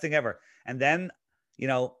 Best thing ever. And then,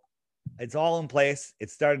 it's all in place.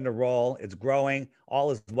 It's starting to roll. It's growing.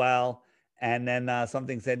 All is well. And then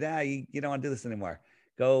something said, you don't want to do this anymore.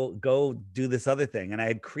 Go do this other thing. And I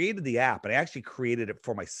had created the app, and I actually created it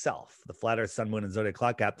for myself, the Flat Earth, Sun, Moon, and Zodiac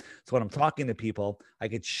Clock app. So when I'm talking to people, I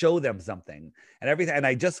could show them something and everything. And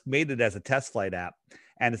I just made it as a test flight app,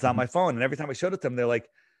 and it's on my phone. And every time I showed it to them, they're like,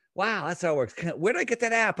 wow, that's how it works. Where did I get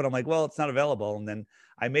that app? And I'm like, well, it's not available. And then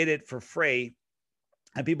I made it for free.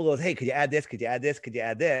 And people go, hey, could you add this? Could you add this? Could you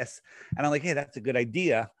add this? And I'm like, hey, that's a good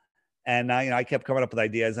idea. And I kept coming up with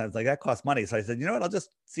ideas. And I was like, that costs money. So I said, you know what? I'll just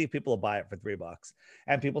see if people will buy it for $3.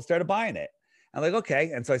 And people started buying it. I'm like,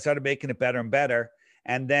 okay. And so I started making it better and better.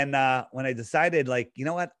 And then when I decided, like, you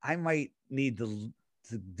know what, I might need to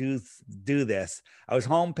do this. I was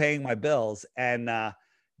home paying my bills, and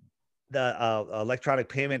the electronic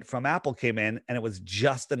payment from Apple came in, and it was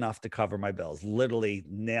just enough to cover my bills. Literally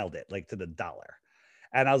nailed it, like to the dollar.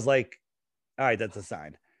 And I was like, all right, that's a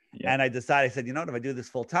sign. Yeah. And I decided, I said, you know what, if I do this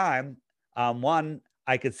full time, one,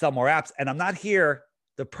 I could sell more apps. And I'm not here.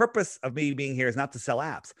 The purpose of me being here is not to sell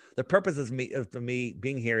apps. The purpose of me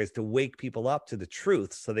being here is to wake people up to the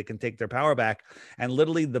truth so they can take their power back. And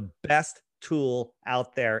literally the best tool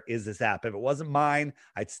out there is this app. If it wasn't mine,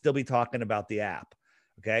 I'd still be talking about the app.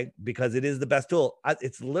 Okay. Because it is the best tool.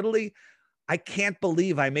 It's literally, I can't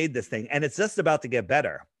believe I made this thing, and it's just about to get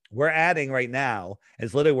better. We're adding right now.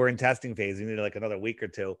 It's literally, we're in testing phase. We need like another week or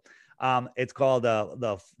two. It's called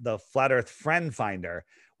the Flat Earth Friend Finder,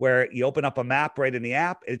 where you open up a map right in the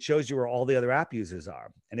app. It shows you where all the other app users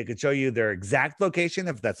are, and it could show you their exact location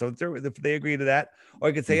if they agree to that, or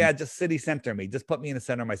you could say, yeah, just city center me, just put me in the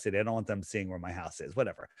center of my city. I don't want them seeing where my house is.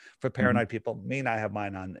 Whatever. For paranoid people, me and I have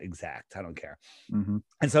mine on exact. I don't care. And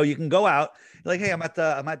so you can go out like, hey, I'm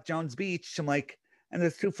at Jones Beach. I'm like, and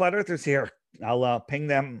there's two flat earthers here. I'll ping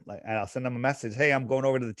them, and I'll send them a message. Hey, I'm going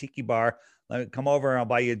over to the tiki bar. Let me come over and I'll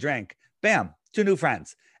buy you a drink. Bam, two new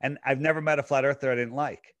friends. And I've never met a flat earther I didn't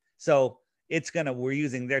like. So we're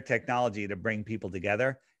using their technology to bring people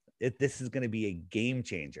together. This is going to be a game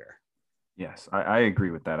changer. Yes, I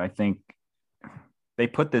agree with that. I think they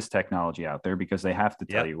put this technology out there because they have to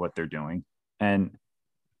tell you what they're doing. And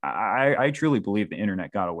I truly believe the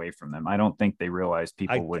internet got away from them. I don't think they realized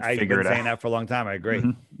people would figure it out. I've been saying that for a long time. I agree.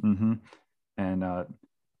 And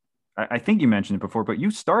I think you mentioned it before, but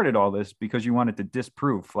you started all this because you wanted to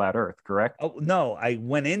disprove flat Earth, correct? Oh, no, I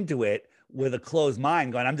went into it with a closed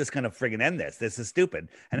mind going, I'm just going to friggin' end this. This is stupid.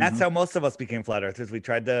 And that's how most of us became flat earthers. We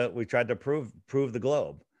tried to prove the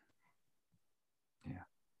globe. Yeah.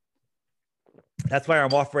 That's why I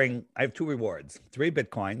have two rewards, 3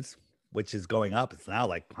 Bitcoins, which is going up. It's now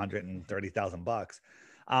like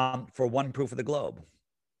 $130,000 for one proof of the globe.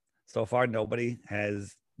 So far, nobody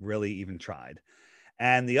has really even tried.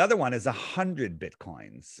 And the other one is 100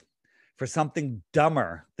 Bitcoins for something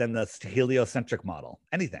dumber than the heliocentric model.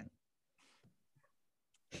 Anything.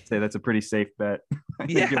 Say that's a pretty safe bet.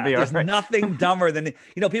 Yeah, there's nothing dumber than,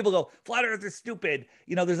 people go, flat earth is stupid.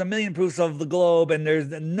 There's a million proofs of the globe and there's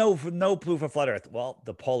no proof of flat earth. Well,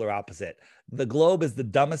 the polar opposite. The globe is the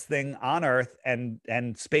dumbest thing on earth and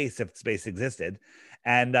space, if space existed.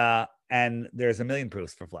 And there's a million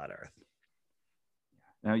proofs for flat earth.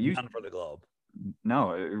 Now none for the globe.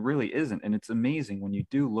 No, it really isn't. And it's amazing when you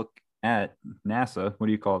do look at NASA. What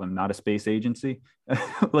do you call them? Not a space agency.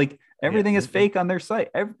 Like everything is fake on their site.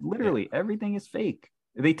 Literally everything is fake.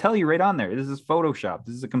 They tell you right on there, this is Photoshop.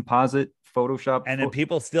 This is a composite Photoshop. And then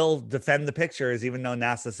people still defend the pictures, even though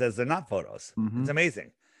NASA says they're not photos. Mhm. It's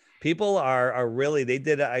amazing. People are really, they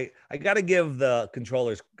did, I got to give the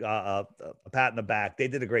controllers a pat in the back. They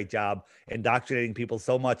did a great job indoctrinating people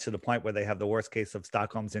so much to the point where they have the worst case of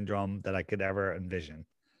Stockholm syndrome that I could ever envision.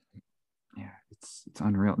 Yeah, it's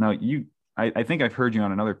unreal. Now, I think I've heard you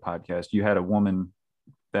on another podcast. You had a woman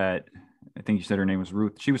that, I think you said her name was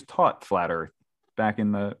Ruth. She was taught flat Earth back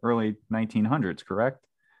in the early 1900s, correct?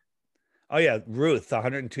 Oh yeah, Ruth, a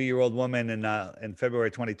 102-year-old woman in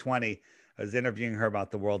February 2020. I was interviewing her about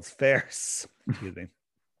the World's Fairs. Excuse me.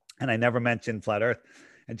 And I never mentioned flat Earth.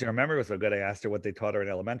 And to remember, it was so good. I asked her what they taught her in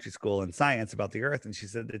elementary school in science about the Earth, and she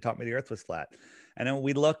said they taught me the Earth was flat. And then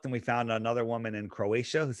we looked and we found another woman in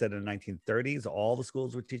Croatia who said in the 1930s all the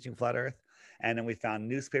schools were teaching flat Earth. And then we found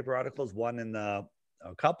newspaper articles, a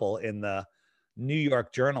couple in the New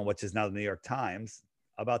York Journal, which is now the New York Times,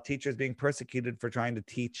 about teachers being persecuted for trying to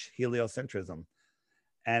teach heliocentrism.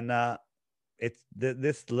 And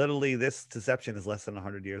this deception is less than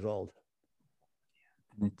 100 years old.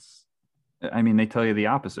 They tell you the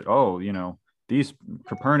opposite. Oh, these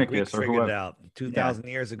Copernicus or whoever. It out 2,000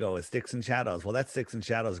 years ago as sticks and shadows. Well, that sticks and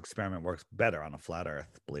shadows experiment works better on a flat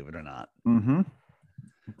Earth, believe it or not. Mm-hmm.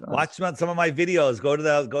 Watch some of my videos. Go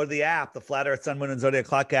to the app, the Flat Earth Sun, Moon, and Zodiac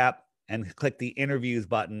Clock app, and click the interviews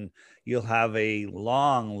button. You'll have a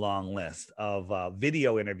long list of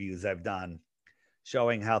video interviews I've done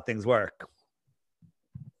showing how things work.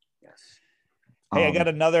 Yes. Hey, I got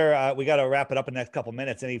another. We got to wrap it up in the next couple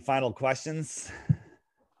minutes. Any final questions?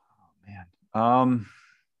 Oh man.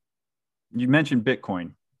 You mentioned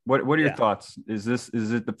Bitcoin. What are your thoughts? Is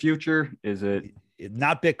it the future? Is it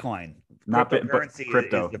not Bitcoin? Cryptocurrency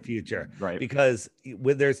crypto is the future, right? Because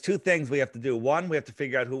there's two things we have to do. One, we have to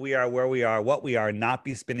figure out who we are, where we are, what we are, not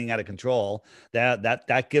be spinning out of control.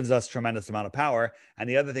 That gives us tremendous amount of power. And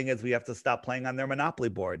the other thing is we have to stop playing on their monopoly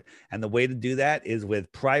board. And the way to do that is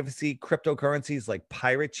with privacy cryptocurrencies like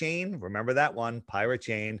Pirate Chain. Remember that one, Pirate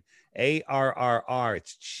Chain, ARRR.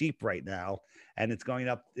 It's cheap right now, and it's going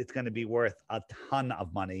up. It's going to be worth a ton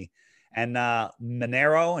of money. And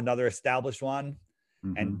Monero, another established one.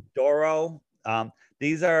 Mm-hmm. And Doro.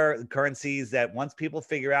 These are currencies that once people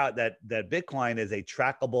figure out that Bitcoin is a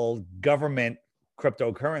trackable government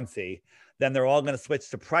cryptocurrency, then they're all going to switch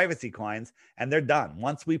to privacy coins, and they're done.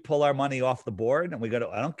 Once we pull our money off the board and we go to,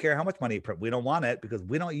 I don't care how much money you print, we don't want it because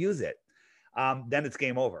we don't use it. Then it's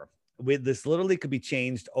game over. This literally could be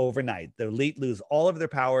changed overnight. The elite lose all of their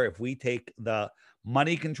power if we take the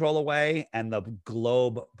money control away and the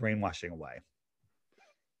globe brainwashing away.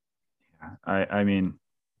 I mean,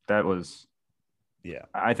 that was,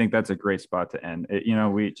 I think that's a great spot to end.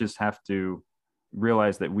 We just have to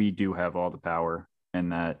realize that we do have all the power,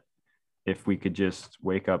 and that if we could just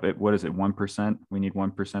wake up at, what is it, 1%? We need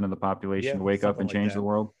 1% of the population to wake up and change the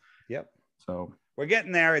world. Yep. So we're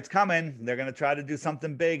getting there. It's coming. They're going to try to do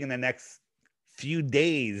something big in the next few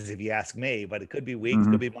days, if you ask me, but it could be weeks,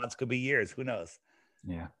 could be months, could be years. Who knows?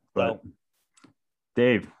 Yeah. But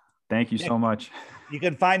Dave, thank you so much. You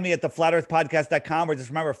can find me at the flatearthpodcast.com, or just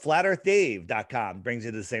remember flatearthdave.com brings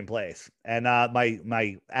you to the same place. And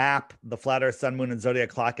my app, the Flat Earth Sun, Moon, and Zodiac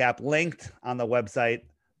Clock app, linked on the website,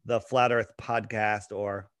 the Flat Earth Podcast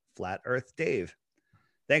or Flat Earth Dave.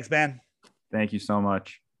 Thanks, man. Thank you so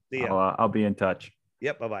much. See ya. I'll be in touch.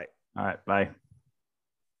 Yep. Bye-bye. All right. Bye.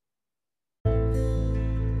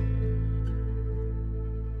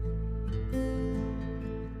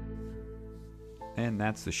 And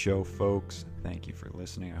that's the show, folks. Thank you for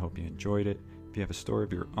listening. I hope you enjoyed it. If you have a story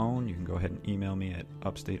of your own, you can go ahead and email me at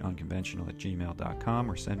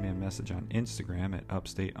upstateunconventional@gmail.com or send me a message on Instagram at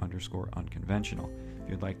upstate_unconventional.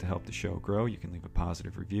 If you'd like to help the show grow, you can leave a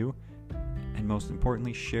positive review. And most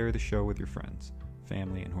importantly, share the show with your friends,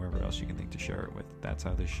 family, and whoever else you can think to share it with. That's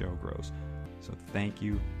how this show grows. So thank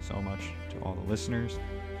you so much to all the listeners,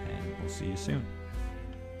 and we'll see you soon.